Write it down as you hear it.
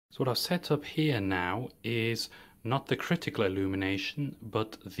So what I've set up here now is not the critical illumination,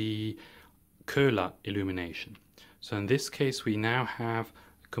 but the Koehler illumination. So in this case, we now have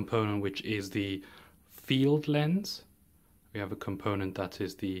a component which is the field lens. We have a component that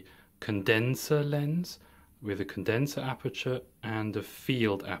is the condenser lens with a condenser aperture and a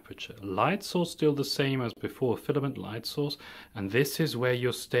field aperture. Light source still the same as before, filament light source, and this is where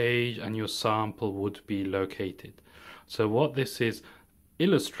your stage and your sample would be located. So what this is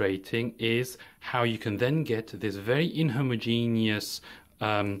illustrating is how you can then get this very inhomogeneous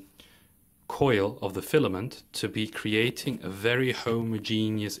coil of the filament to be creating a very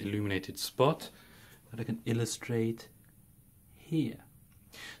homogeneous illuminated spot that I can illustrate here.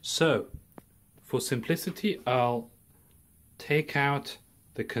 So for simplicity, I'll take out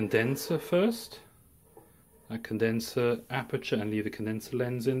the condenser first, a condenser aperture, and leave the condenser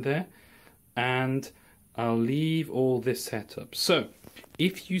lens in there, and I'll leave all this setup. So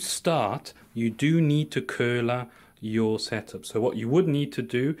if you start, you do need to Koehler your setup. So what you would need to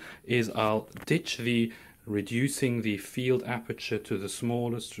do is I'll ditch the reducing the field aperture to the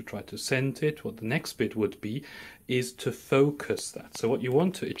smallest to try to center it. What the next bit would be is to focus that. So what you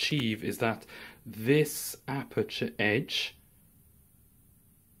want to achieve is that this aperture edge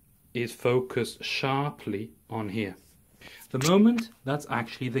is focused sharply on here. The moment that's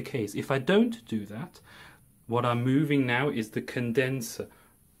actually the case. If I don't do that, what I'm moving now is the condenser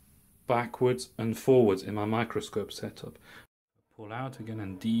backwards and forwards in my microscope setup. Pull out again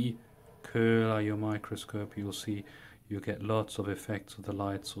and de-Koehler your microscope. You'll see you get lots of effects of the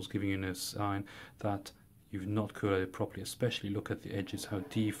light source giving you a sign that you've not Koehlered it properly. Especially look at the edges, how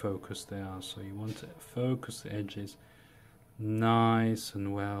defocused they are. So you want to focus the edges nice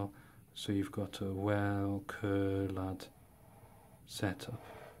and well, so you've got a well Koehlered setup,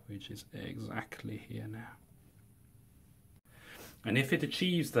 which is exactly here now. And if it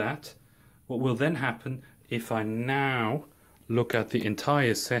achieves that, what will then happen if I now look at the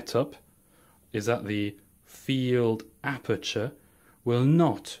entire setup is that the field aperture will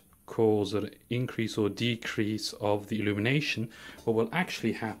not cause an increase or decrease of the illumination. What will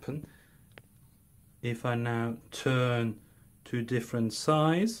actually happen if I now turn to different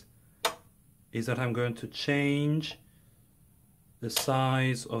size is that I'm going to change the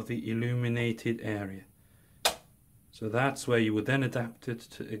size of the illuminated area. So that's where you would then adapt it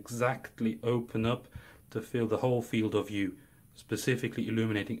to exactly open up to fill the whole field of view, specifically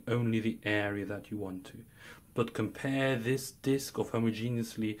illuminating only the area that you want to. But compare this disk of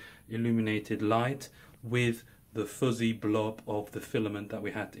homogeneously illuminated light with the fuzzy blob of the filament that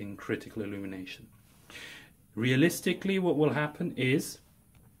we had in critical illumination. Realistically, what will happen is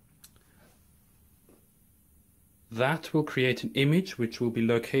that will create an image which will be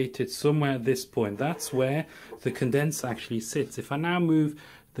located somewhere at this point. That's where the condenser actually sits. If I now move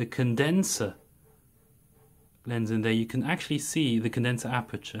the condenser lens in there, you can actually see the condenser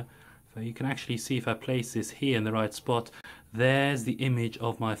aperture. So you can actually see if I place this here in the right spot, there's the image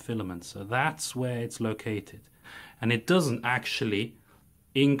of my filament. So that's where it's located. And it doesn't actually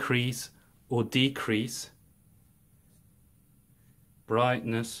increase or decrease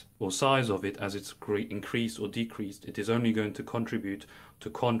brightness or size of it as it's increased or decreased. It is only going to contribute to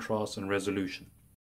contrast and resolution.